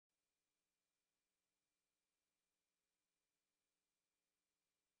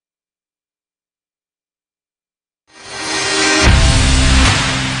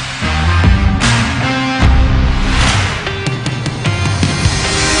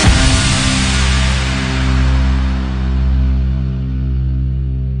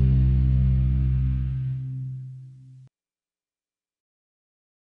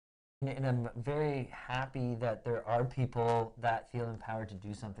And I'm very happy that there are people that feel empowered to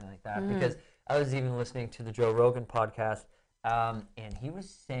do something like that. Because I was even listening to the Joe Rogan podcast, and he was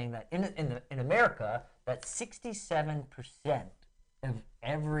saying that in America, that 67% of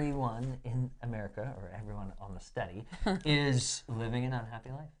everyone in America, or everyone on the study, is living an unhappy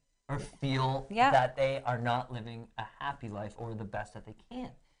life, or feel Yeah. that they are not living a happy life or the best that they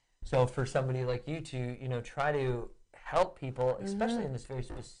can. So for somebody like you to, try to help people, especially in this very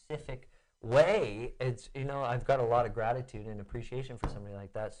specific way, I've got a lot of gratitude and appreciation for somebody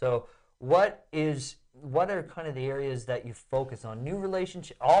like that. So what are kind of the areas that you focus on? New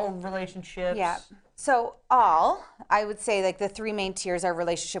relationship, all relationships? Yeah. So I would say like the three main tiers are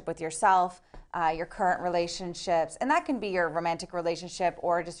relationship with yourself, your current relationships, and that can be your romantic relationship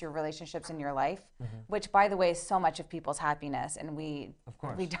or just your relationships in your life, which by the way is so much of people's happiness, and Of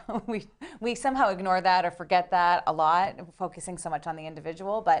course. we don't we somehow ignore that or forget that a lot, focusing so much on the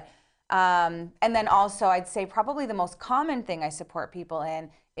individual. But and then also I'd say probably the most common thing I support people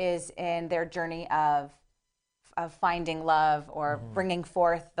in is in their journey of finding love or bringing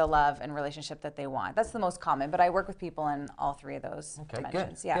forth the love and relationship that they want. That's the most common, but I work with people in all three of those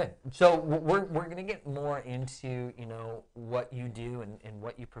dimensions. Good, Yeah. good. So we're going to get more into, what you do and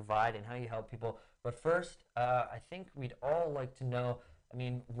what you provide and how you help people. But first, I think we'd all like to know,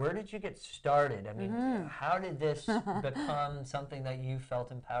 where did you get started? How did this become something that you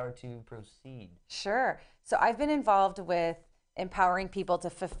felt empowered to proceed? Sure. So I've been involved with empowering people to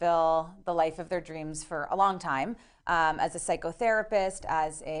fulfill the life of their dreams for a long time, as a psychotherapist,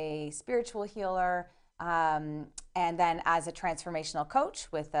 as a spiritual healer, and then as a transformational coach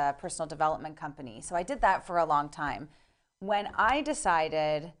with a personal development company. So I did that for a long time. When I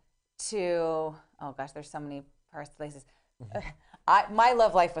decided to, oh gosh, there's so many places. My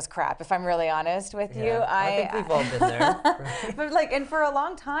love life was crap, if I'm really honest with you. I think we've all been there. But and for a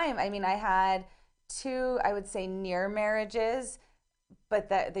long time, I had two, I would say, near marriages, but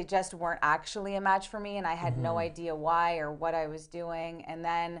that they just weren't actually a match for me, and I had no idea why or what I was doing. And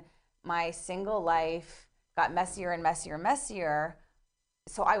then my single life got messier and messier and messier.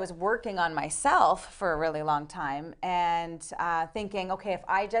 So I was working on myself for a really long time and thinking, okay,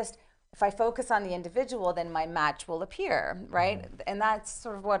 if I focus on the individual, then my match will appear, right? And that's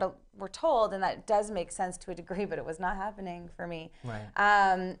sort of what we're told, and that does make sense to a degree, but it was not happening for me.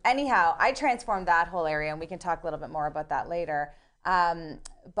 Right. Anyhow, I transformed that whole area, and we can talk a little bit more about that later.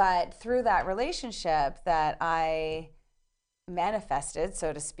 But through that relationship that I manifested,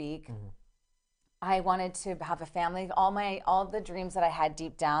 so to speak, I wanted to have a family. All the dreams that I had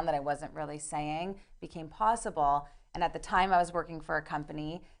deep down that I wasn't really saying became possible. And at the time, I was working for a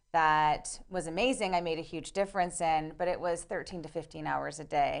company that was amazing. I made a huge difference in, but it was 13 to 15 hours a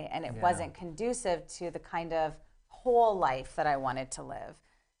day, and it wasn't conducive to the kind of whole life that I wanted to live.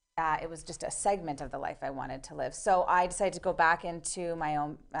 It was just a segment of the life I wanted to live. So I decided to go back into my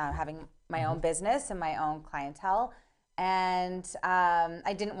own, having my own business and my own clientele, and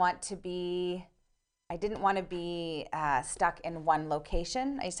I didn't want to be stuck in one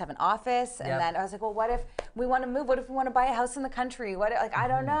location. I used to have an office, and then I was like, well, what if we want to move? What if we want to buy a house in the country? I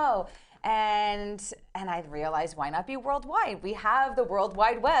don't know. And I realized, why not be worldwide? We have the World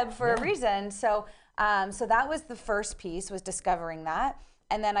Wide Web for a reason. So that was the first piece, was discovering that.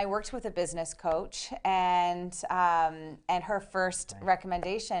 And then I worked with a business coach, and her first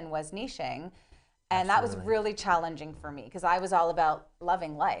recommendation was niching. And that was really challenging for me, because I was all about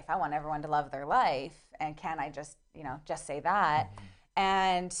loving life. I want everyone to love their life, and can I just say that?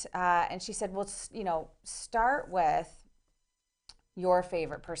 And she said, well, start with your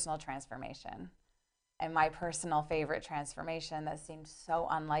favorite personal transformation. And my personal favorite transformation that seemed so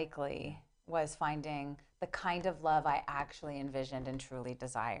unlikely was finding the kind of love I actually envisioned and truly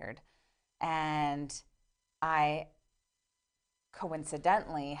desired. And I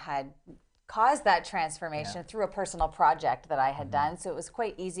coincidentally had caused that transformation through a personal project that I had done. So it was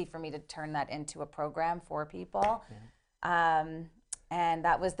quite easy for me to turn that into a program for people. And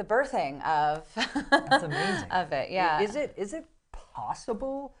that was the birthing of That's amazing. of it. Yeah. Is it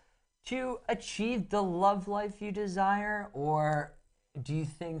possible to achieve the love life you desire, or do you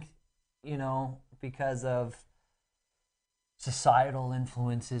think, because of societal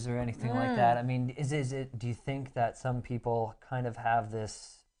influences or anything like that? Is it? Do you think that some people kind of have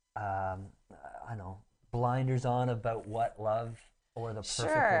this, blinders on about what love or the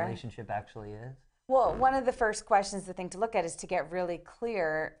perfect relationship actually is? Well, one of the first questions, the thing to look at, is to get really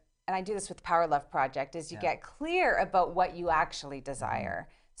clear, and I do this with the Power Love Project, is you get clear about what you actually desire.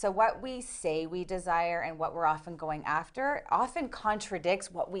 So what we say we desire and what we're often going after often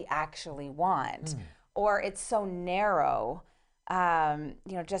contradicts what we actually want, or it's so narrow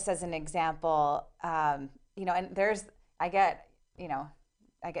just as an example, and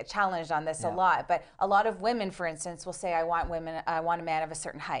I get challenged on this a lot, but a lot of women, for instance, will say, I want a man of a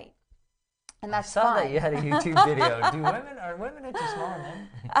certain height. And that's fine. I saw fine. that you had a YouTube video. Are women into smaller men?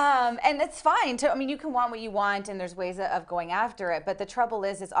 And it's fine. You can want what you want, and there's ways of going after it. But the trouble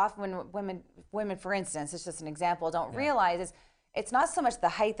is often when women, for instance, it's just an example, don't realize it's not so much the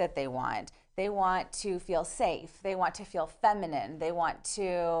height that they want. They want to feel safe. They want to feel feminine. They want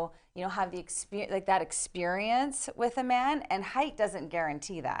to, have the experience, like that experience with a man. And height doesn't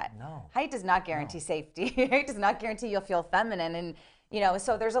guarantee that. No. Height does not guarantee safety. Height does not guarantee you'll feel feminine. And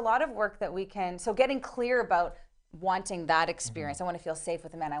so there's a lot of work that we can. So getting clear about wanting that experience. I want to feel safe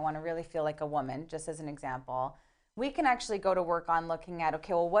with a man. I want to really feel like a woman, just as an example. We can actually go to work on looking at,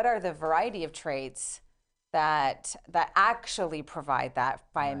 okay, well, what are the variety of traits that actually provide that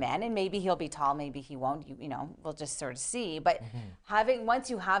by a man? And maybe he'll be tall, maybe he won't, we'll just sort of see. But once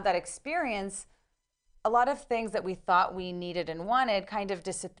you have that experience, a lot of things that we thought we needed and wanted kind of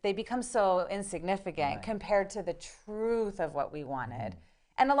they become so insignificant compared to the truth of what we wanted.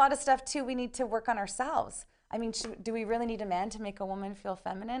 And a lot of stuff too, we need to work on ourselves. I mean, do we really need a man to make a woman feel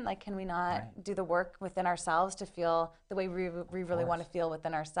feminine? Like, can we not do the work within ourselves to feel the way we really want to feel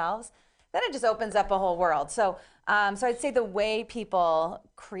within ourselves? Then it just opens up a whole world. So I'd say the way people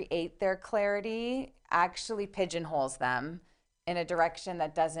create their clarity actually pigeonholes them in a direction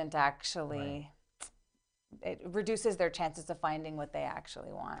that doesn't actually, it reduces their chances of finding what they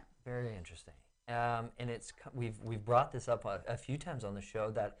actually want. Very interesting. And we've brought this up a few times on the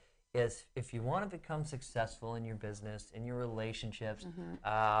show that is, if you want to become successful in your business, in your relationships,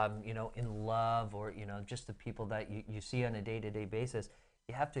 in love, or just the people that you see on a day-to-day basis,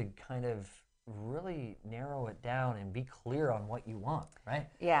 you have to kind of really narrow it down and be clear on what you want, right?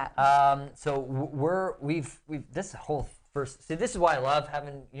 Yeah. So we've this whole first. See, this is why I love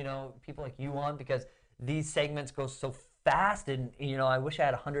having people like you on, because these segments go so fast, and I wish I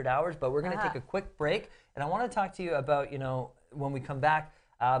had 100 hours, but we're going to take a quick break, and I want to talk to you about when we come back,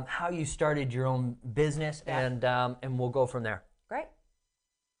 how you started your own business, and we'll go from there. Great.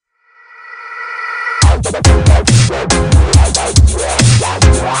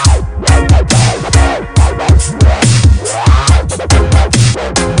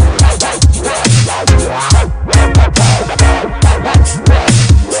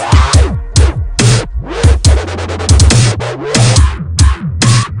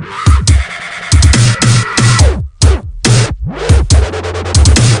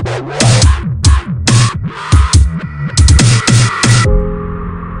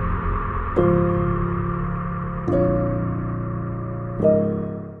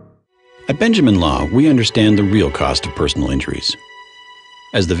 At Benjamin Law, we understand the real cost of personal injuries.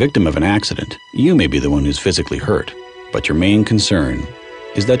 As the victim of an accident, you may be the one who's physically hurt, but your main concern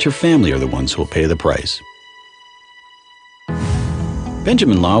is that your family are the ones who will pay the price.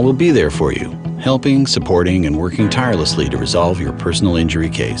 Benjamin Law will be there for you, helping, supporting, and working tirelessly to resolve your personal injury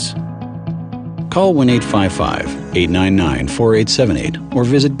case. Call 1-855-899-4878 or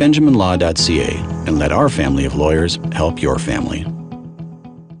visit benjaminlaw.ca and let our family of lawyers help your family.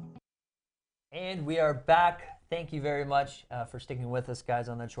 And we are back. Thank you very much for sticking with us, guys,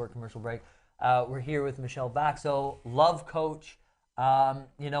 on that short commercial break. We're here with Michelle Baxo, love coach.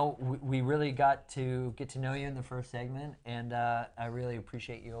 We really got to get to know you in the first segment, and I really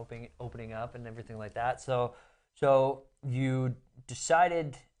appreciate you opening up and everything like that. So you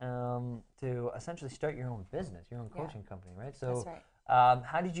decided to essentially start your own business, your own coaching company, right? So that's right.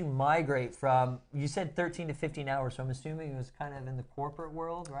 How did you migrate from, you said 13 to 15 hours, so I'm assuming it was kind of in the corporate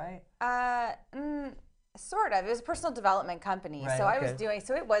world, right? Sort of. It was a personal development company. Right, so okay.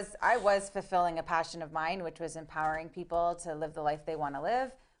 I was fulfilling a passion of mine, which was empowering people to live the life they want to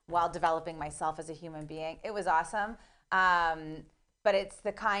live while developing myself as a human being. It was awesome. But it's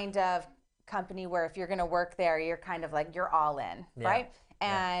the kind of company where if you're going to work there, you're kind of like, you're all in, right?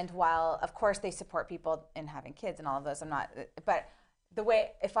 And while, of course, they support people in having kids and all of those, but the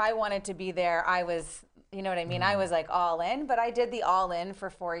way, if I wanted to be there, I was, you know what I mean? I was like all in, but I did the all in for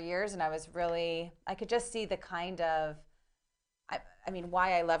 4 years, and I could just see the kind of,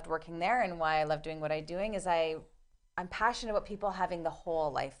 why I loved working there and why I love doing what I'm doing is I'm passionate about people having the whole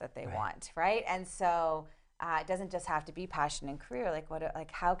life that they want, right? And so it doesn't just have to be passion and career.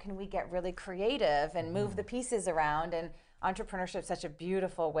 Like how can we get really creative and move the pieces around? And entrepreneurship is such a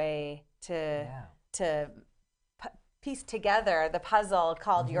beautiful way to piece together the puzzle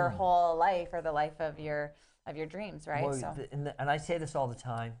called your whole life, or the life of your dreams, right? Well, and I say this all the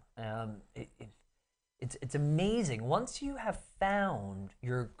time. It's amazing once you have found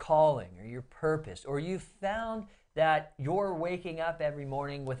your calling or your purpose, or you've found that you're waking up every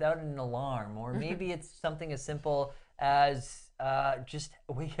morning without an alarm, or maybe it's something as simple as just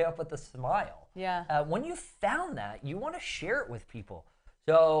waking up with a smile. Yeah. When you found that, you want to share it with people.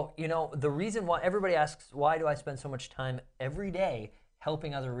 So, the reason why everybody asks, why do I spend so much time every day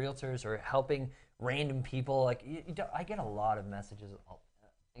helping other realtors or helping random people? Like, I get a lot of messages,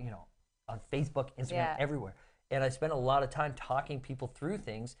 on Facebook, Instagram, everywhere. And I spend a lot of time talking people through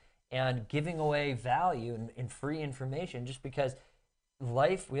things and giving away value and free information, just because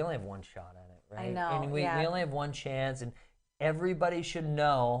life, we only have one shot at it, right? I know, And we only have one chance, and everybody should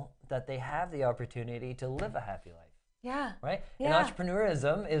know that they have the opportunity to live a happy life. Yeah. Right? Yeah. And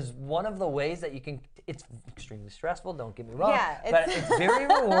entrepreneurism is one of the ways that you can, it's extremely stressful, don't get me wrong, Yeah, but it's very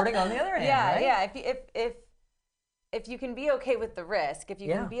rewarding on the other hand, Yeah, right? yeah. If you can be okay with the risk, if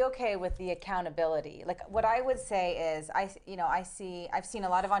you can be okay with the accountability, like what I would say is, I've seen a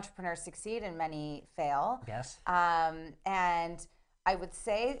lot of entrepreneurs succeed and many fail. Yes. And I would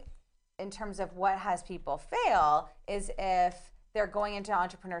say, in terms of what has people fail, is if they're going into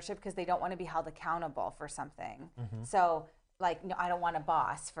entrepreneurship because they don't want to be held accountable for something. So, like, no, I don't want a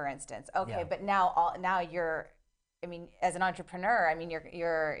boss, for instance. Okay, but now you're, I mean, as an entrepreneur, I mean,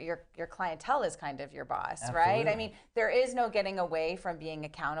 your clientele is kind of your boss, right? I mean, there is no getting away from being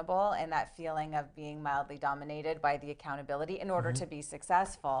accountable and that feeling of being mildly dominated by the accountability in order to be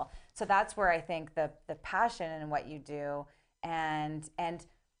successful. So that's where I think the passion in what you do, and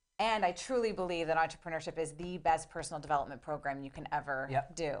I truly believe that entrepreneurship is the best personal development program you can ever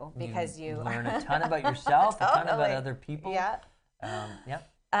do, because you learn a ton about yourself, a ton about Totally. other people. Yeah. Yeah.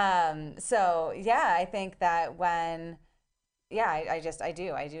 So yeah, I think that when,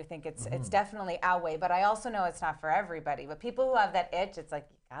 I do think it's definitely our way, but I also know it's not for everybody. But people who have that itch, it's like,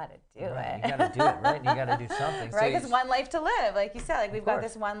 you gotta do it. You gotta do it, right? You gotta do something. Right, So because one life to live, like you said, like we've got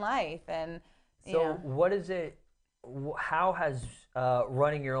course. this one life, and So what is it, how has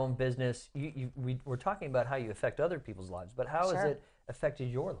running your own business, we're talking about how you affect other people's lives, but how has it affected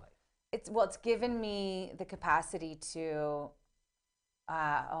your life? It's given me the capacity to,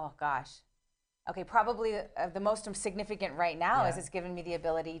 probably the most significant right now is it's given me the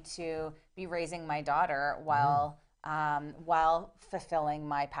ability to be raising my daughter while fulfilling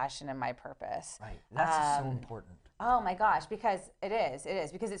my passion and my purpose. Right, that's so important. Oh my gosh, because it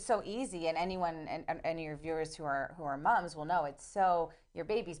is because it's so easy, and anyone and any of your viewers who are moms will know, it's so, your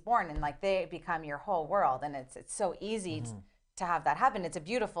baby's born and like they become your whole world, and it's so easy to have that happen. It's a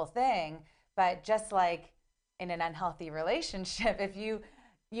beautiful thing, but just like in an unhealthy relationship, if you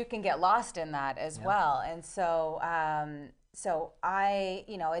can get lost in that as well. And so I,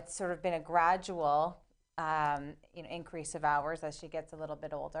 it's sort of been a gradual increase of hours as she gets a little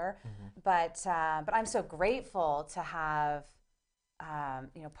bit older, but I'm so grateful to have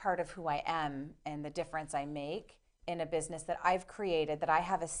part of who I am and the difference I make in a business that I've created, that I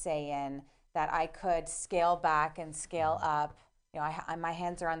have a say in, that I could scale back and scale up. My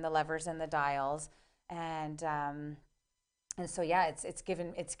hands are on the levers and the dials, and so it's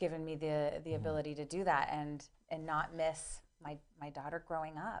given me the ability to do that and not miss my daughter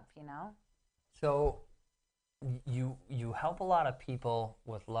growing up. So you help a lot of people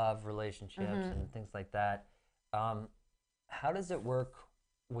with love, relationships, and things like that. How does it work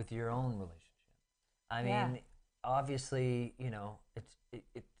with your own relationship? I mean, obviously,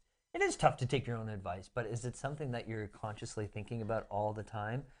 it is tough to take your own advice, but is it something that you're consciously thinking about all the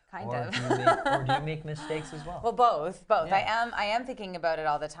time? Kind of. Or do you make mistakes as well? Well, both. Yeah. I am thinking about it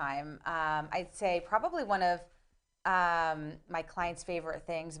all the time. I'd say probably one of my clients' favorite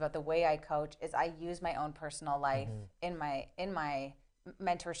things about the way I coach is I use my own personal life in my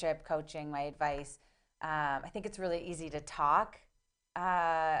mentorship, coaching, my advice. I think it's really easy to talk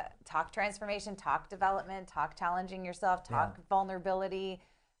transformation, talk development, talk challenging yourself, talk vulnerability.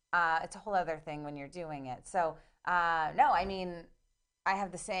 It's a whole other thing when you're doing it. So no, I mean, I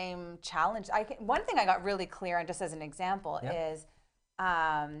have the same challenge. One thing I got really clear on, just as an example, is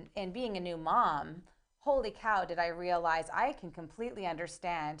in being a new mom, holy cow, did I realize I can completely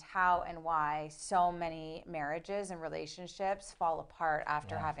understand how and why so many marriages and relationships fall apart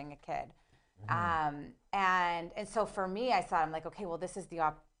after having a kid. And so for me, I thought, I'm like, okay, well, this is the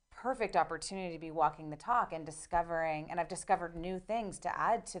perfect opportunity to be walking the talk and discovering, and I've discovered new things to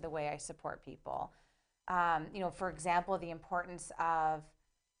add to the way I support people. For example, the importance of,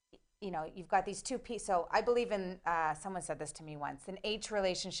 you've got these two pieces. So I believe in, someone said this to me once, an H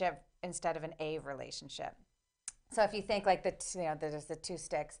relationship instead of an A relationship. So if you think like there's the two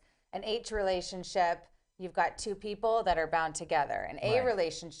sticks, an H relationship, you've got two people that are bound together. An A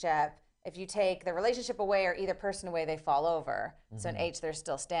relationship, If you take the relationship away or either person away, they fall over. So in H, they're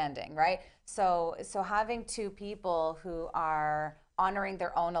still standing, right? So having two people who are honoring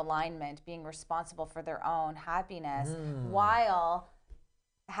their own alignment, being responsible for their own happiness, while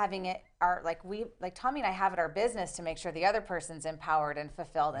having it like Tommy and I have it our business to make sure the other person's empowered and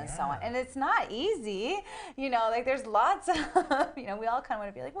fulfilled and so on. And it's not easy, like there's lots of, we all kind of want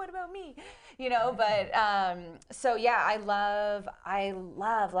to be like, what about me? But so yeah, I love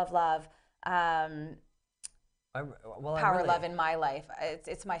power, love in my life.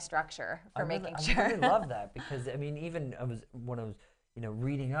 It's my structure for making sure. I really love that, because I mean, even when I was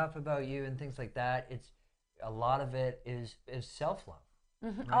reading up about you and things like that, it's a lot of it is self-love.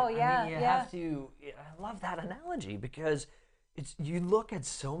 Mm-hmm. Right? Oh yeah, I mean, you have to. I love that analogy, because you look at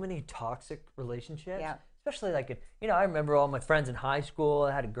so many toxic relationships, especially like I remember all my friends in high school.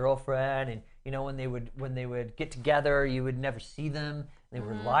 I had a girlfriend, and when they would get together, you would never see them. They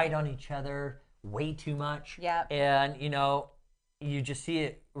relied on each other way too much. Yeah. And you just see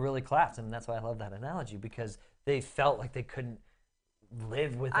it really collapse, and that's why I love that analogy, because they felt like they couldn't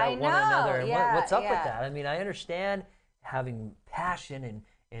live without one another. And what's up with that? I mean, I understand having passion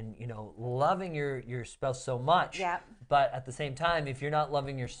and loving your spouse so much, but at the same time, if you're not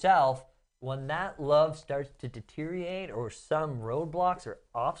loving yourself, when that love starts to deteriorate or some roadblocks or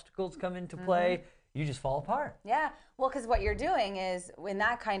obstacles come into play, you just fall apart. Yeah, well, because what you're doing is, in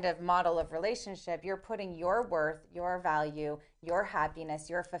that kind of model of relationship, you're putting your worth, your value, your happiness,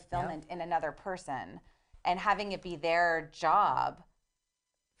 your fulfillment in another person, and having it be their job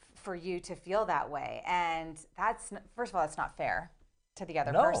for you to feel that way. And that's, first of all, that's not fair to the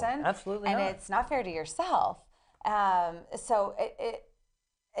other person. Absolutely and not. It's not fair to yourself. So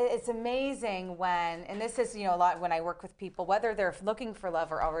it's amazing when, and this is, a lot when I work with people, whether they're looking for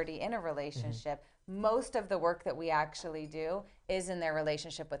love or already in a relationship, most of the work that we actually do is in their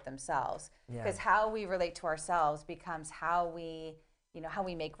relationship with themselves. Because how we relate to ourselves becomes how we, how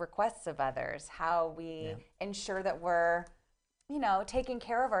we make requests of others, how we ensure that we're, taking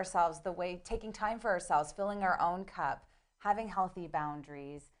care of ourselves, taking time for ourselves, filling our own cup, having healthy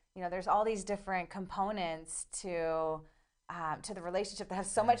boundaries. There's all these different components to the relationship that have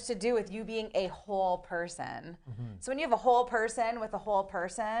so much to do with you being a whole person. So when you have a whole person with a whole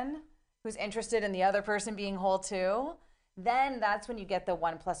person who's interested in the other person being whole too, then that's when you get the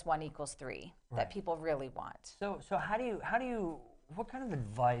 1 + 1 = 3 that people really want. So how do you what kind of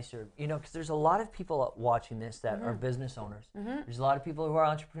advice, or because there's a lot of people watching this that are business owners. There's a lot of people who are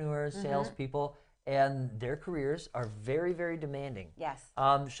entrepreneurs, salespeople, and their careers are very, very demanding. Yes.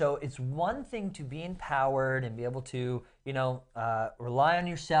 So it's one thing to be empowered and be able to rely on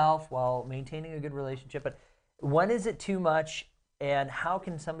yourself while maintaining a good relationship, but when is it too much, and how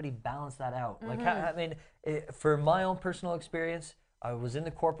can somebody balance that out? Like, I mean, for my own personal experience, I was in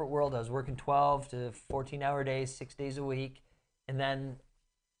the corporate world. I was working 12 to 14-hour days, 6 days a week. And then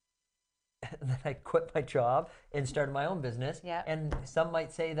I quit my job and started my own business. Yeah. And some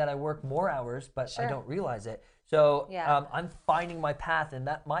might say that I work more hours, but I don't realize it. So I'm finding my path, and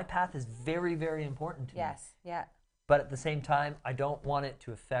that my path is very, very important to me. Yes. Yeah. But at the same time, I don't want it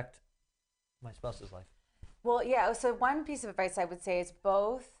to affect my spouse's life. Well, yeah. So one piece of advice I would say is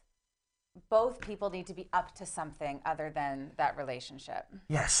both people need to be up to something other than that relationship.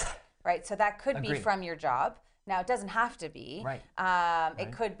 Yes. Right. So that could be Agreed. from your job. Now, it doesn't have to be. Right.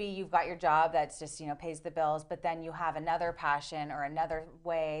 It could be you've got your job that's just, pays the bills, but then you have another passion or another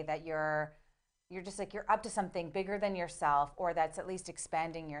way that you're just like, you're up to something bigger than yourself, or that's at least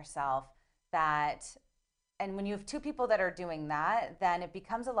expanding yourself. And when you have two people that are doing that, then it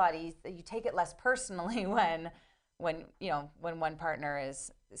becomes a lot easier. You take it less personally when one partner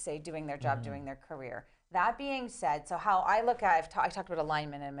is, say, doing their job, doing their career. That being said, so how I look at, I talked about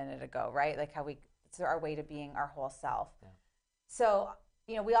alignment a minute ago, right? Like how it's our way to being our whole self. Yeah. So,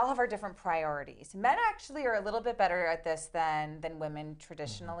 we all have our different priorities. Men actually are a little bit better at this than women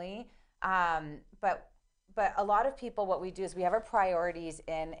traditionally. But a lot of people, what we do is we have our priorities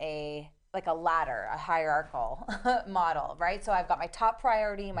in a ladder, a hierarchical model, right? So I've got my top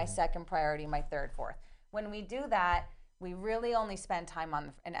priority, my second priority, my third, fourth. When we do that, we really only spend time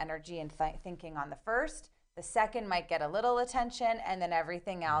and energy and thinking on the first. The second might get a little attention, and then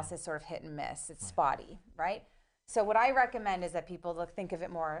everything else is sort of hit and miss. It's spotty, right? So what I recommend is that people think of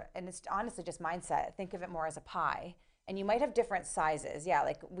it more, and it's honestly just mindset, think of it more as a pie. And you might have different sizes. Yeah,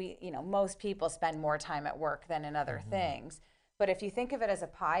 like most people spend more time at work than in other things. But if you think of it as a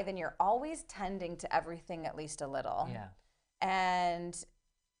pie, then you're always tending to everything at least a little. Yeah. And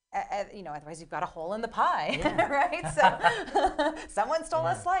you know, otherwise you've got a hole in the pie, Yeah. right? So someone stole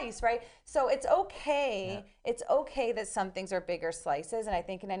a slice, right? So it's okay. It's okay that some things are bigger slices. And I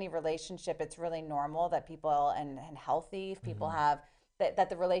think in any relationship, it's really normal that people, and healthy if people have, that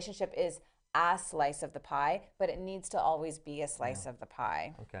the relationship is a slice of the pie, but it needs to always be a slice of the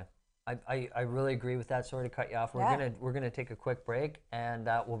pie. Okay. I really agree with that. Sorry to cut you off. We're gonna take a quick break, and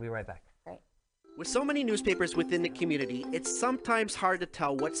we'll be right back. Right. With so many newspapers within the community, it's sometimes hard to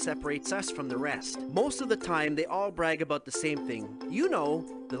tell what separates us from the rest. Most of the time, they all brag about the same thing. You know,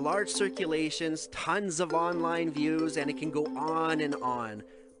 the large circulations, tons of online views, and it can go on and on.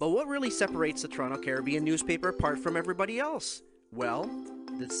 But what really separates the Toronto Caribbean newspaper apart from everybody else? Well,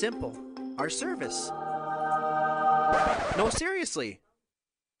 it's simple. Our service. No, seriously.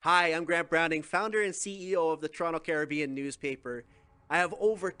 Hi, I'm Grant Browning, founder and CEO of the Toronto Caribbean newspaper. I have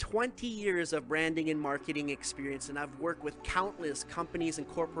over 20 years of branding and marketing experience, and I've worked with countless companies and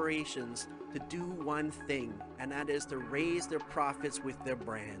corporations to do one thing, and that is to raise their profits with their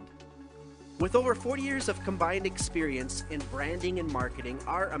brand. With over 40 years of combined experience in branding and marketing,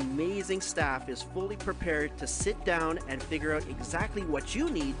 our amazing staff is fully prepared to sit down and figure out exactly what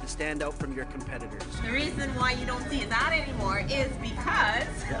you need to stand out from your competitors. The reason why you don't see that anymore is because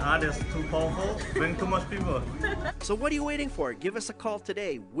the ad is too powerful, bring too much people. So what are you waiting for? Give us a call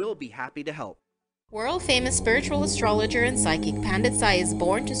today. We'll be happy to help. World-famous spiritual astrologer and psychic Pandit Sai is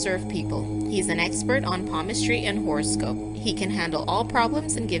born to serve people. He is an expert on palmistry and horoscope. He can handle all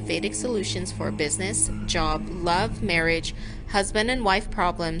problems and give Vedic solutions for business, job, love, marriage, husband and wife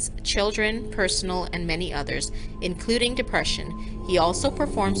problems, children, personal, and many others, including depression. He also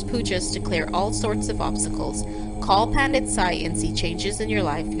performs pujas to clear all sorts of obstacles. Call Pandit Sai and see changes in your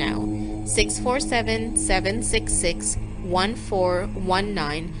life now.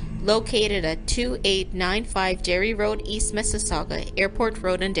 647-766-1419. Located at 2895 Derry Road, East Mississauga, Airport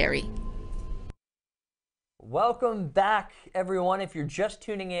Road and Derry. Welcome back, everyone. If you're just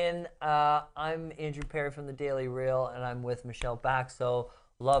tuning in, I'm Andrew Perry from the Daily Reel, and I'm with Michelle Baxo,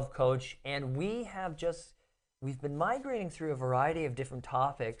 Love Coach, and we've been migrating through a variety of different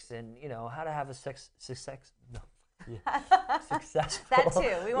topics, and you know how to have a successful. That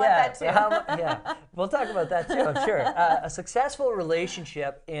too. We want that too. Yeah, we'll talk about that too, I'm sure. A successful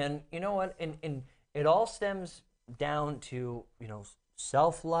relationship, and you know what? And it all stems down to, you know,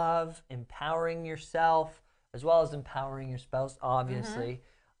 self-love, empowering yourself, as well as empowering your spouse, obviously.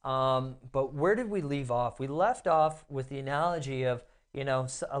 But where did we leave off? We left off with the analogy of, you know,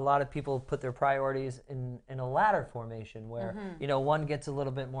 a lot of people put their priorities in a ladder formation where, you know, one gets a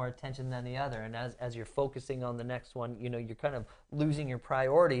little bit more attention than the other. And as you're focusing on the next one, you know, you're kind of losing your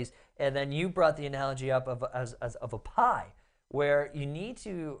priorities. And then you brought the analogy up of a pie, where you need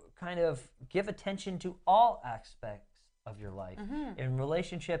to kind of give attention to all aspects of your life. And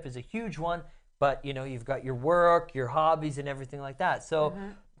relationship is a huge one, but, you know, you've got your work, your hobbies, and everything like that. So,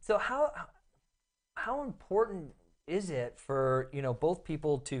 so how important is it for, you know, both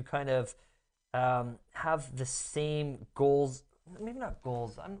people to kind of have the same goals? Maybe not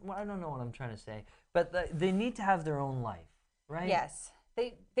goals. I don't know what I'm trying to say, but they need to have their own life, right? Yes,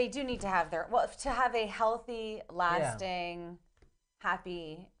 they do need to have to have a healthy, lasting,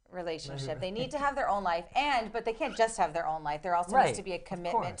 happy relationship. They need to have their own life, but they can't just have their own life. There also needs to be a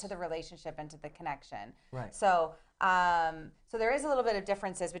commitment to the relationship and to the connection. Right. So, so there is a little bit of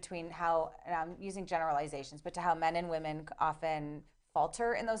differences between how, and I'm using generalizations, but to how men and women often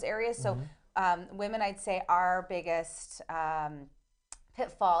falter in those areas. So, women, I'd say our biggest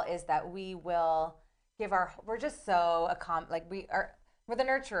pitfall is that we will give we're just so we're the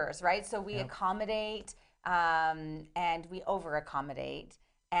nurturers, right? So we accommodate, and we over accommodate.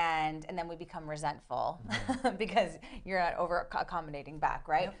 And then we become resentful because you're not over accommodating back,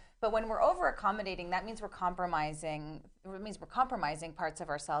 right? Yep. But when we're over accommodating, that means we're compromising. It means we're compromising parts of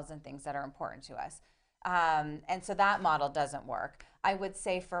ourselves and things that are important to us. And so that model doesn't work. I would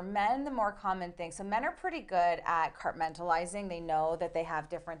say for men, the more common thing. So men are pretty good at compartmentalizing. They know that they have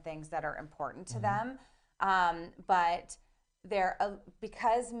different things that are important to them, but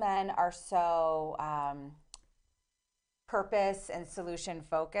because men are so purpose and solution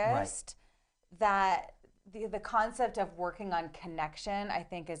focused, that the concept of working on connection, I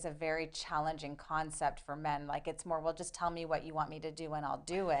think, is a very challenging concept for men. Like, it's more, well, just tell me what you want me to do and I'll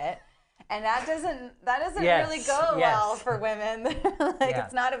do it. And that doesn't really go well for women.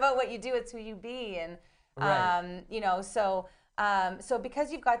 It's not about what you do, it's who you be. And you know, so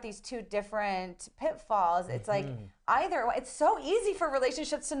because you've got these two different pitfalls, it's like it's so easy for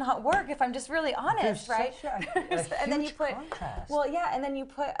relationships to not work, if I'm just really honest, right? And then you put, and then you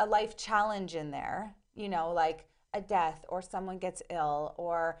put a life challenge in there, you know, like a death or someone gets ill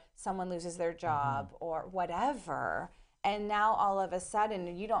or someone loses their job or whatever, and now all of a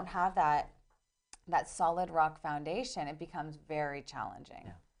sudden you don't have that solid rock foundation, it becomes very challenging.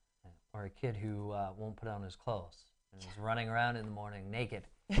 Yeah. Or a kid who won't put on his clothes and is running around in the morning naked.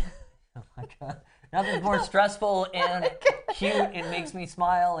 Oh my God. Nothing's more stressful and cute and makes me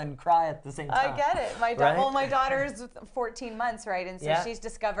smile and cry at the same time. I get it. My daughter's 14 months, right? And so Yeah. she's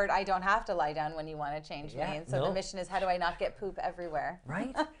discovered I don't have to lie down when you want to change me. And so the mission is, how do I not get poop everywhere?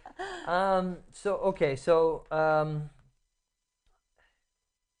 Right?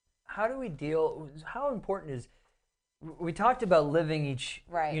 How do we deal, how important is, we talked about living each,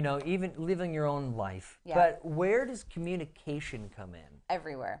 Right. even living your own life, Yeah. but where does communication come in?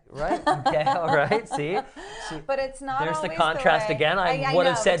 Everywhere. Right? Okay, all right, see? But it's not There's the always contrast way. again. I would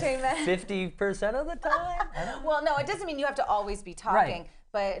have know, said between the- 50% of the time. Well, no, it doesn't mean you have to always be talking,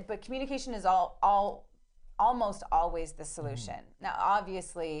 but communication is almost always the solution. Now,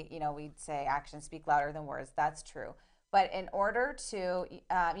 obviously, we'd say actions speak louder than words. That's true. But in order to,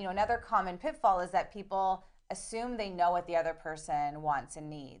 another common pitfall is that people assume they know what the other person wants and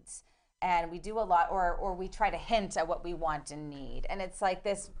needs. And we do a lot, or we try to hint at what we want and need. And it's like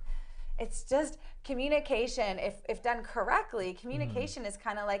this, it's just communication. If done correctly, communication is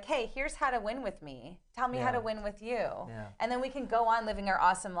kind of like, hey, here's how to win with me. Tell me how to win with you. Yeah. And then we can go on living our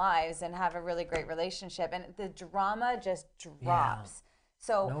awesome lives and have a really great relationship. And the drama just drops.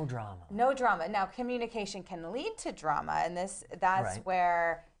 So No drama. No drama. Now, communication can lead to drama, and that's Right.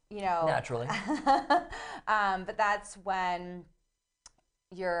 where, Naturally. but that's when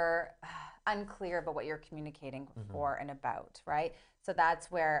you're unclear about what you're communicating for and about, right? So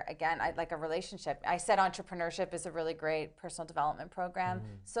that's where, again, like a relationship. I said entrepreneurship is a really great personal development program.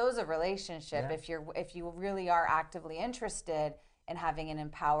 So is a relationship. Yeah. If you really are actively interested in having an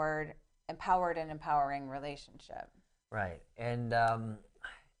empowered and empowering relationship. Right. And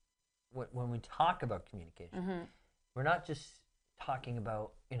when we talk about communication, we're not just talking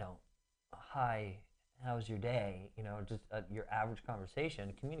about, hi, how's your day? Just your average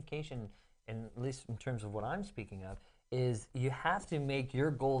conversation. Communication, and at least in terms of what I'm speaking of, is you have to make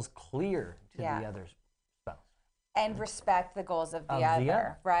your goals clear to the other spouse. And respect the goals of the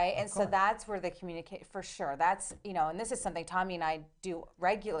other, right? And so that's where the communicate, for sure. That's, and this is something Tommy and I do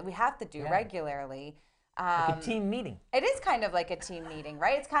regularly. We have to do regularly. Like a team meeting. It is kind of like a team meeting,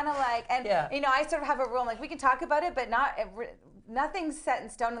 right? It's kind of like, and I sort of have a rule, like we can talk about it, but nothing's set in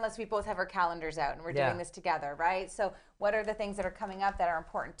stone unless we both have our calendars out and we're doing this together, right? So what are the things that are coming up that are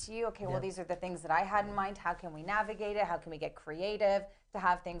important to you? Okay, well, these are the things that I had in mind. How can we navigate it? How can we get creative to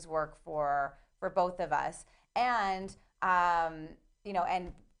have things work for both of us? And,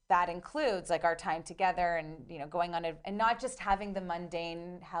 and that includes like our time together and, going on and not just having the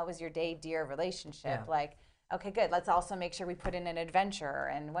mundane, how was your day, dear relationship? Yeah. Like, okay, good. Let's also make sure we put in an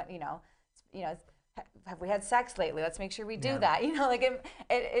adventure and what, have we had sex lately? Let's make sure we do that. Like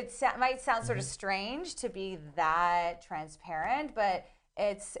it might sound sort of strange to be that transparent, but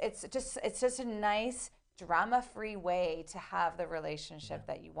it's just a nice drama-free way to have the relationship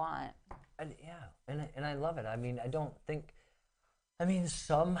that you want. And I love it. I mean,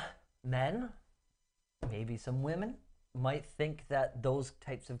 some men, maybe some women, might think that those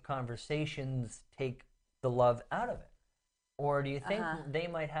types of conversations take the love out of it. Or do you think they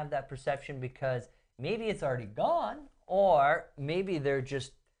might have that perception because maybe it's already gone, or maybe they're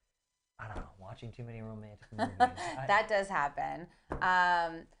just, I don't know, watching too many romantic movies? That does happen.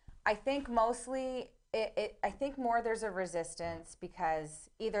 I think mostly, I think more there's a resistance because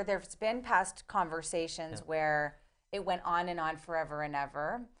either there's been past conversations where it went on and on forever and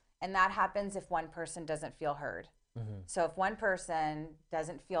ever, and that happens if one person doesn't feel heard. So if one person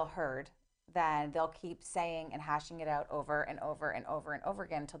doesn't feel heard, then they'll keep saying and hashing it out over and over and over and over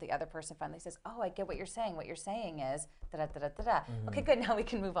again until the other person finally says, oh, I get what you're saying. What you're saying is da-da-da-da-da-da. Okay, good, now we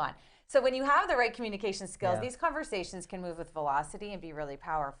can move on. So when you have the right communication skills, these conversations can move with velocity and be really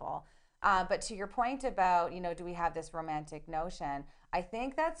powerful. But to your point about, do we have this romantic notion, I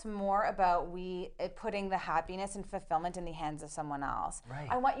think that's more about putting the happiness and fulfillment in the hands of someone else. Right.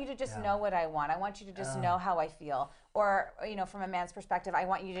 I want you to just know what I want. I want you to just know how I feel. Or, from a man's perspective, I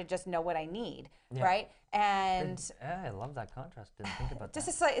want you to just know what I need, right? And I love that contrast. Didn't think about that.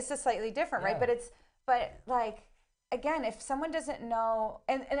 it's just slightly different, right? But again, if someone doesn't know,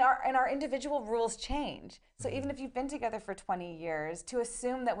 and our individual rules change. So even if you've been together for 20 years, to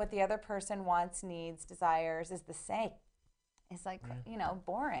assume that what the other person wants, needs, desires is the same, it's like,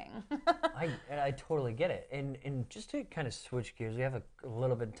 boring. I totally get it. And just to kind of switch gears, we have a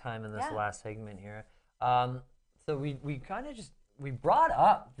little bit of time in this last segment here. So we kind of we brought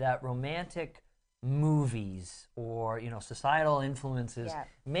up that romantic movies or societal influences Yeah.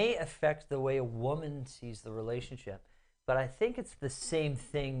 may affect the way a woman sees the relationship. But I think it's the same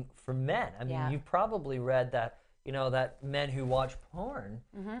thing for men. I mean, Yeah. you've probably read that that men who watch porn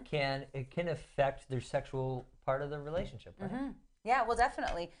can affect their sexual part of the relationship, right? Yeah, well,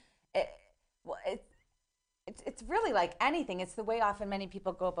 definitely. It's really like anything. It's the way often many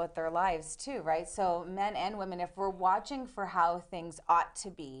people go about their lives too, right? So men and women, if we're watching for how things ought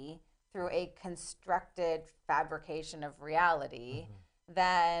to be through a constructed fabrication of reality,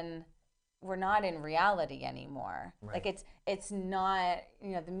 then we're not in reality anymore. Right. Like it's not,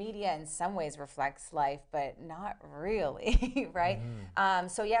 the media in some ways reflects life, but not really, right?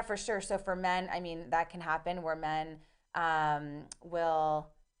 So yeah, for sure. So for men, I mean, that can happen where men will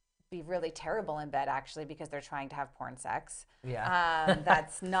be really terrible in bed actually because they're trying to have porn sex. Yeah.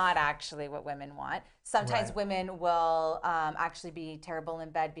 That's not actually what women want. Sometimes Right. women will actually be terrible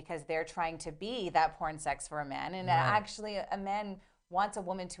in bed because they're trying to be that porn sex for a man. And actually a man wants a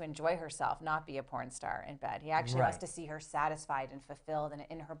woman to enjoy herself, not be a porn star in bed. He actually wants Right. to see her satisfied and fulfilled and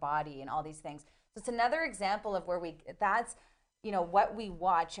in her body and all these things. So it's another example of where that's what we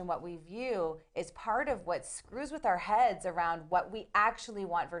watch and what we view is part of what screws with our heads around what we actually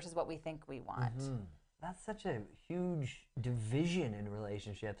want versus what we think we want. That's such a huge division in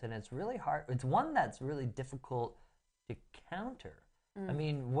relationships, and it's really hard. It's one that's really difficult to counter. I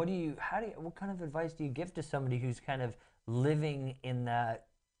mean, what kind of advice do you give to somebody who's kind of living in that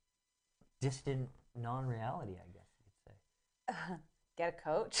distant non-reality, I guess you could say? Get a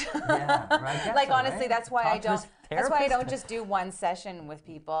coach. Yeah, right. Like honestly, that's why I don't. That's why I don't therapist. just do one session with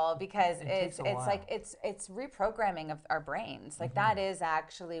people because takes it's a while. like it's reprogramming of our brains. Like that is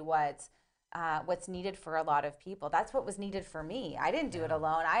actually what's needed for a lot of people. That's what was needed for me. I didn't do it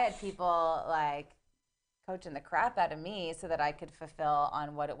alone. I had people like coaching the crap out of me so that I could fulfill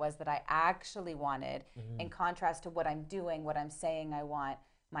on what it was that I actually wanted, in contrast to what I'm doing, what I'm saying I want.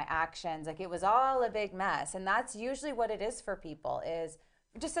 My actions, like it was all a big mess. And that's usually what it is for people, is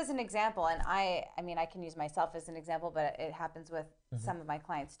just as an example, and I mean, I can use myself as an example, but it happens with some of my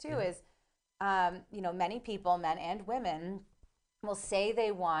clients too, is, many people, men and women, will say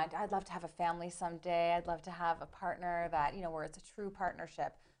they want, I'd love to have a family someday. I'd love to have a partner that, where it's a true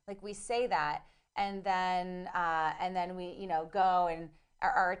partnership. Like we say that, and then we, go and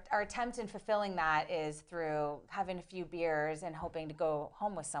our attempt in fulfilling that is through having a few beers and hoping to go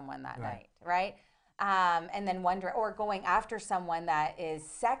home with someone that night, right? And then or going after someone that is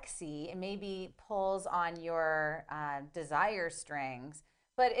sexy and maybe pulls on your desire strings,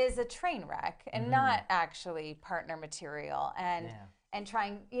 but is a train wreck and not actually partner material, and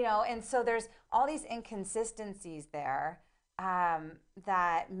trying, and so there's all these inconsistencies there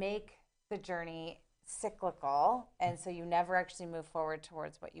that make the journey cyclical, and so you never actually move forward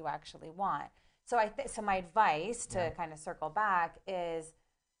towards what you actually want. So so my advice to kind of circle back is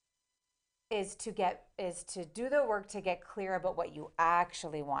to do the work to get clear about what you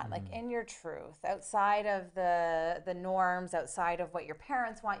actually want, like in your truth, outside of the norms, outside of what your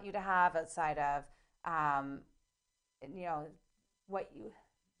parents want you to have, outside of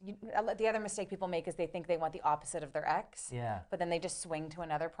what the other mistake people make is they think they want the opposite of their ex. Yeah. But then they just swing to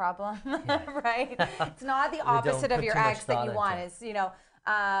another problem, right? It's not the don't opposite of put your too much ex that thought you into want. it. It's,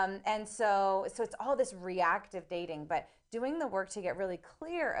 and so it's all this reactive dating, but doing the work to get really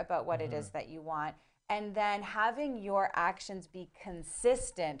clear about what it is that you want, and then having your actions be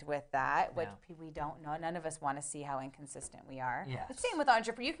consistent with that, which we don't know. None of us want to see how inconsistent we are. Yes. The same with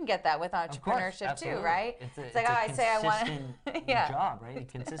entrepreneur. You can get that with entrepreneurship too, absolutely. right? It's like, a I say I want consistent yeah. job, right? A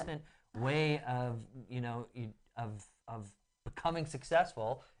consistent way of of becoming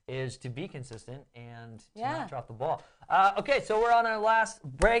successful is to be consistent and to not drop the ball. Okay, so we're on our last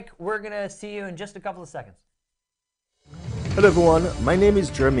break. We're gonna see you in just a couple of seconds. Hello everyone, my name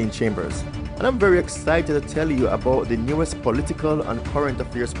is Jermaine Chambers, and I'm very excited to tell you about the newest political and current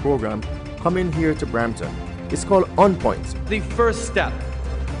affairs program coming here to Brampton. It's called On Point. The first step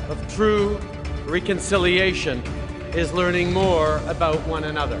of true reconciliation is learning more about one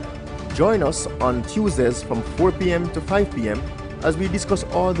another. Join us on Tuesdays from 4 p.m. to 5 p.m. as we discuss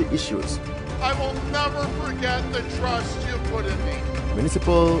all the issues. I will never forget the trust you put in me.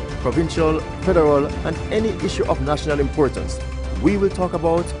 Municipal, provincial, federal, and any issue of national importance we will talk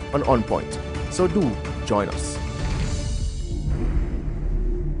about on Point. So do join us.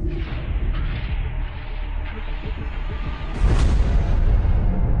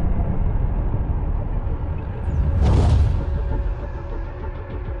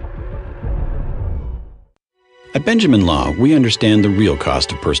 At Benjamin Law, we understand the real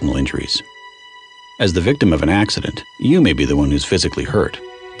cost of personal injuries. As the victim of an accident, you may be the one who's physically hurt,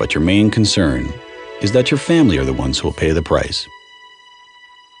 but your main concern is that your family are the ones who will pay the price.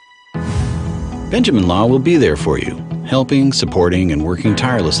 Benjamin Law will be there for you, helping, supporting, and working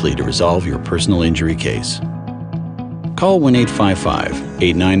tirelessly to resolve your personal injury case. Call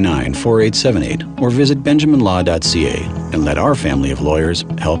 1-855-899-4878 or visit benjaminlaw.ca and let our family of lawyers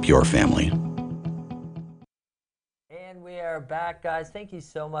help your family. And we are back, guys. Thank you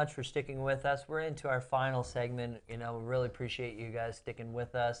so much for sticking with us. We're into our final segment. We really appreciate you guys sticking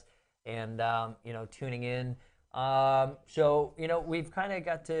with us and tuning in. So we've kind of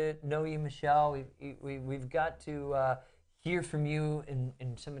got to know you, Michelle. We've got to hear from you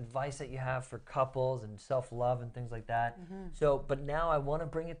and some advice that you have for couples and self-love and things like that. So, but now I want to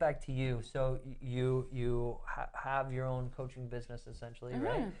bring it back to you. So you have your own coaching business essentially,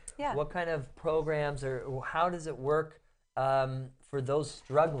 right? Yeah. What kind of programs or how does it work for those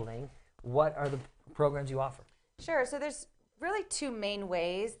struggling? What are the programs you offer? Sure. So there's really two main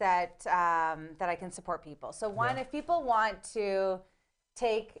ways that I can support people. So one, if people want to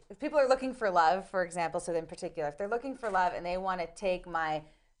if people are looking for love, for example, so in particular, if they're looking for love and they want to take my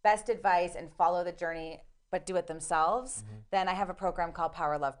best advice and follow the journey, but do it themselves, then I have a program called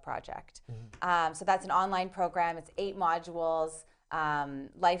Power Love Project. So that's an online program. It's 8 modules,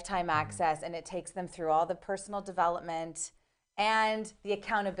 lifetime access, and it takes them through all the personal development and the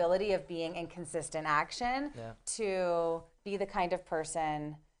accountability of being in consistent action to be the kind of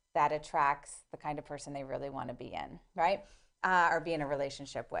person that attracts the kind of person they really want to be in, right? Or be in a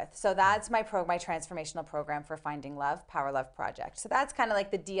relationship with. So that's my transformational program for finding love, Power Love Project. So that's kind of like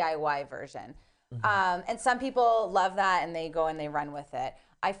the DIY version. And some people love that and they go and they run with it.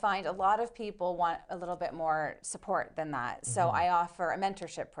 I find a lot of people want a little bit more support than that. So I offer a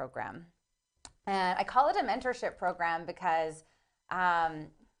mentorship program. And I call it a mentorship program because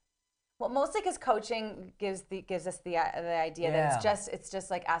mostly because coaching gives us the idea that it's just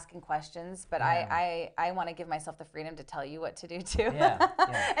like asking questions, but I want to give myself the freedom to tell you what to do too.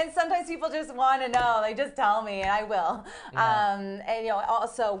 And sometimes people just want to know, they just tell me and I will. And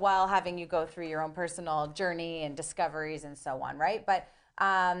also while having you go through your own personal journey and discoveries and so on, right? But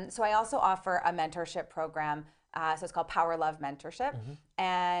so I also offer a mentorship program. So it's called Power Love Mentorship,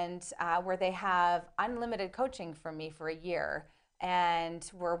 and where they have unlimited coaching from me for a year. And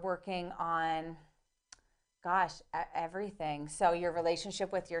we're working on, everything. So your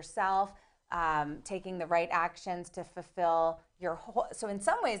relationship with yourself, taking the right actions to fulfill your whole. So in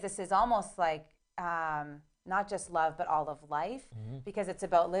some ways, this is almost like not just love, but all of life, because it's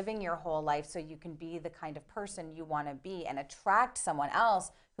about living your whole life so you can be the kind of person you want to be and attract someone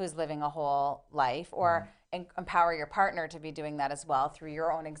else who's living a whole life, or empower your partner to be doing that as well through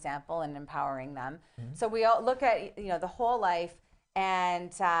your own example and empowering them. So we all look at the whole life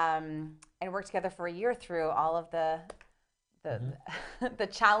and work together for a year through all of the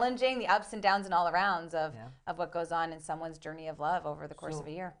challenging, the ups and downs and all arounds of what goes on in someone's journey of love over the course of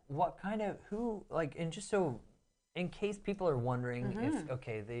a year. What kind of, and just so, in case people are wondering if,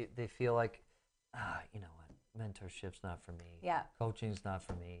 they feel like, you know what, mentorship's not for me. Coaching's not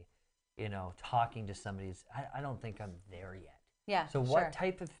for me. Talking to somebody's, I don't think I'm there yet. So what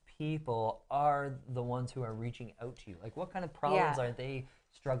type of people are the ones who are reaching out to you? Like what kind of problems are they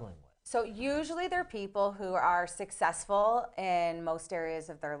struggling with? So usually they're people who are successful in most areas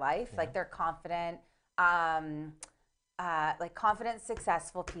of their life. Like they're confident, confident,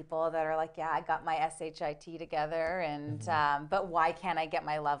 successful people that are like, I got my SHIT together, and but why can't I get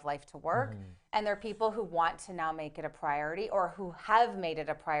my love life to work? And they're people who want to now make it a priority, or who have made it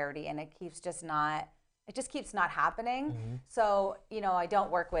a priority, and it just keeps not happening. So, I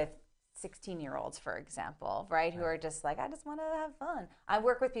don't work with 16-year-olds, for example, right? Who are just like, I just want to have fun. I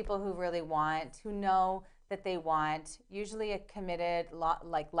work with people who really who know that they want usually a committed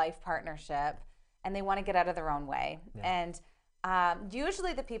life partnership, and they want to get out of their own way. And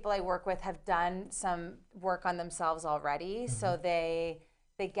usually the people I work with have done some work on themselves already, so they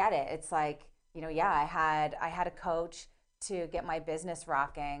get it. It's like, I had a coach to get my business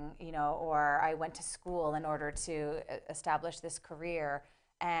rocking, or I went to school in order to establish this career.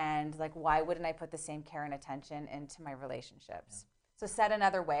 And like, why wouldn't I put the same care and attention into my relationships? So said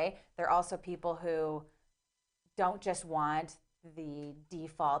another way, there are also people who don't just want the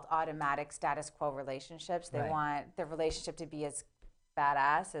default automatic status quo relationships. They want the relationship to be as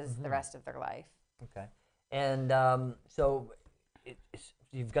badass as the rest of their life. Okay. And so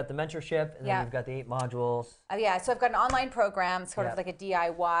you've got the mentorship, and then you've got the 8 modules. So I've got an online program, sort of like a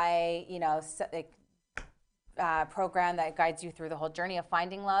DIY, program that guides you through the whole journey of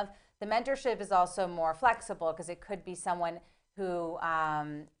finding love. The mentorship is also more flexible because it could be someone who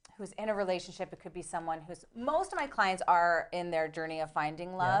who's in a relationship. It could be someone most of my clients are in their journey of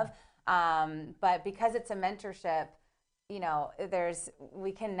finding love. But because it's a mentorship, you know,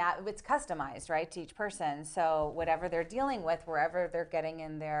 it's customized, right, to each person. So whatever they're dealing with, wherever they're getting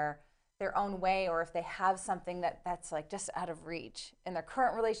in their own way, or if they have something that's like just out of reach in their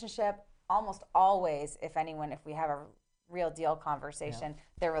current relationship, almost always, if we have a real deal conversation,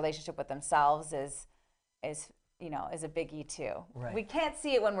 their relationship with themselves is a biggie too. Right. We can't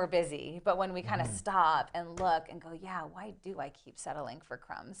see it when we're busy, but when we kind of stop and look and go, yeah, why do I keep settling for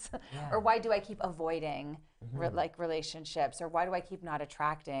crumbs? Or why do I keep avoiding relationships? Or why do I keep not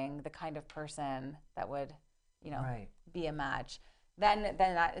attracting the kind of person that would, be a match? Then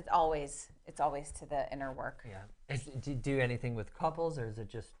that it's always to the inner work. Yeah. Do you do anything with couples, or is it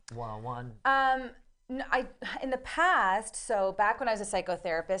just one-on-one? No, in the past, so back when I was a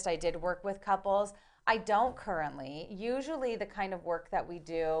psychotherapist, I did work with couples. I don't currently. Usually the kind of work that we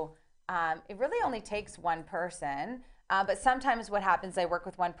do, it really only takes one person. But sometimes what happens, I work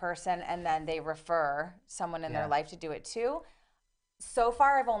with one person and then they refer someone in their life to do it too. So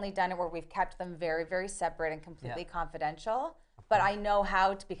far, I've only done it where we've kept them very, very separate and completely confidential. But I know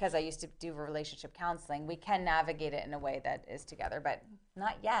how to, because I used to do relationship counseling, we can navigate it in a way that is together, but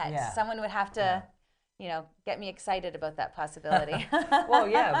not yet. Yeah. Someone would have to... get me excited about that possibility. Well,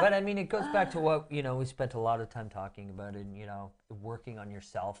 yeah, but I mean, it goes back to what, we spent a lot of time talking about, and, working on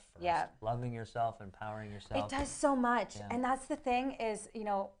yourself first, loving yourself, empowering yourself. It does so much. Yeah. And that's the thing is,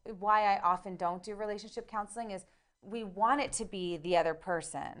 why I often don't do relationship counseling is we want it to be the other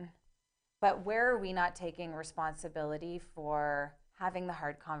person, but where are we not taking responsibility for having the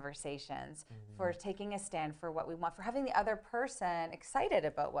hard conversations, for taking a stand for what we want, for having the other person excited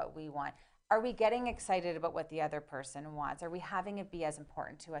about what we want? Are we getting excited about what the other person wants? Are we having it be as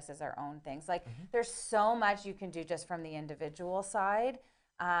important to us as our own things? Like, there's so much you can do just from the individual side,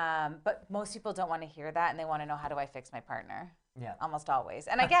 but most people don't want to hear that, and they want to know, how do I fix my partner? Yeah, almost always,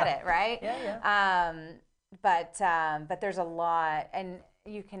 and I get it, right? Yeah. But there's a lot, and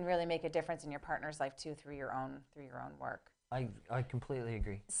you can really make a difference in your partner's life too through your own work. I completely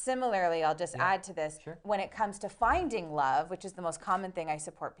agree. Similarly, I'll just add to this. Sure. When it comes to finding love, which is the most common thing I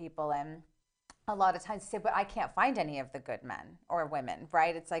support people in, a lot of times say, but I can't find any of the good men or women,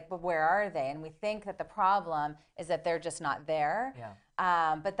 right? It's like, but where are they? And we think that the problem is that they're just not there.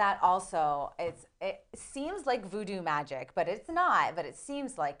 Yeah. But that also, it seems like voodoo magic, but it's not, but it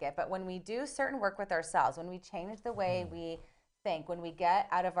seems like it. But when we do certain work with ourselves, when we change the way we think, when we get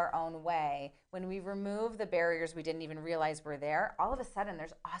out of our own way, when we remove the barriers we didn't even realize were there, all of a sudden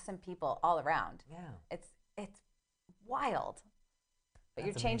there's awesome people all around. Yeah. It's wild. But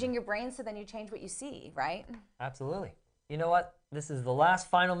you're changing your brain, so then you change what you see, right? Absolutely. You know what? This is the last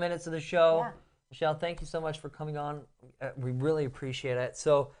final minutes of the show. Yeah. Michelle, thank you so much for coming on. We really appreciate it.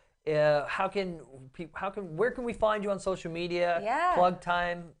 So, where can we find you on social media? Yeah. Plug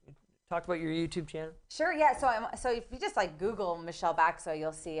time. Talk about your YouTube channel. Sure. Yeah. So if you just like Google Michelle Baxo,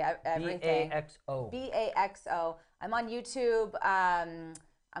 you'll see everything. Baxo. Baxo. I'm on YouTube. I'm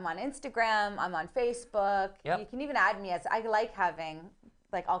on Instagram. I'm on Facebook. Yep. You can even add me I like having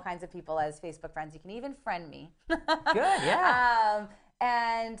like all kinds of people as Facebook friends. You can even friend me. Good. Yeah.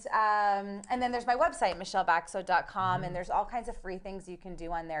 And then there's my website, michellebaxo.com, and there's all kinds of free things you can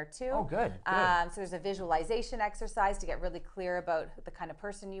do on there too. Oh, good. So there's a visualization exercise to get really clear about the kind of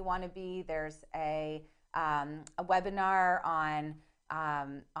person you want to be. There's a webinar on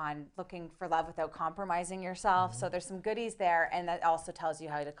looking for love without compromising yourself. So there's some goodies there, and that also tells you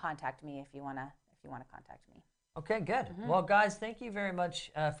how to contact me if you want to contact me. Okay, good. Well, guys, thank you very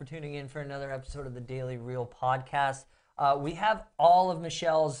much for tuning in for another episode of the Daily Real podcast. We have all of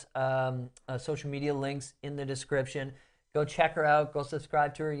Michelle's social media links in the description. Go check her out. Go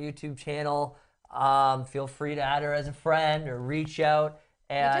subscribe to her YouTube channel. Feel free to add her as a friend or reach out.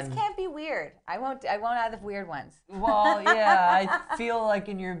 And you just can't be weird. I won't add the weird ones. Well, yeah, I feel like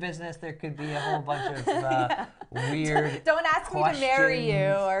in your business there could be a whole bunch of weird Don't ask questions. Me to marry you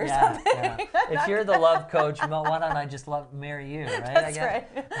or something. Yeah. If you're the love coach, why don't I just marry you, right? That's right.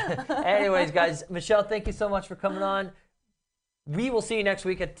 Anyways, guys, Michelle, thank you so much for coming on. We will see you next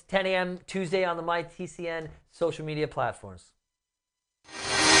week at 10 a.m. Tuesday on the MyTCN social media platforms.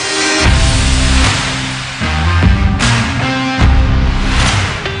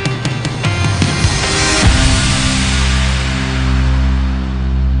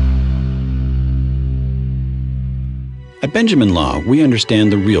 At Benjamin Law, we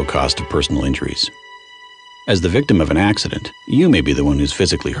understand the real cost of personal injuries. As the victim of an accident, you may be the one who's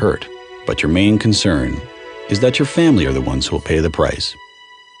physically hurt, but your main concern is that your family are the ones who will pay the price.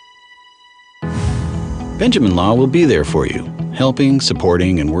 Benjamin Law will be there for you, helping,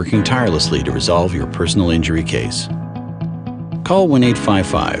 supporting, and working tirelessly to resolve your personal injury case. Call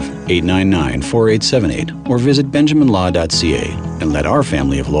 1-855-899-4878 or visit benjaminlaw.ca and let our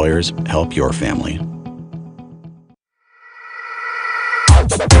family of lawyers help your family.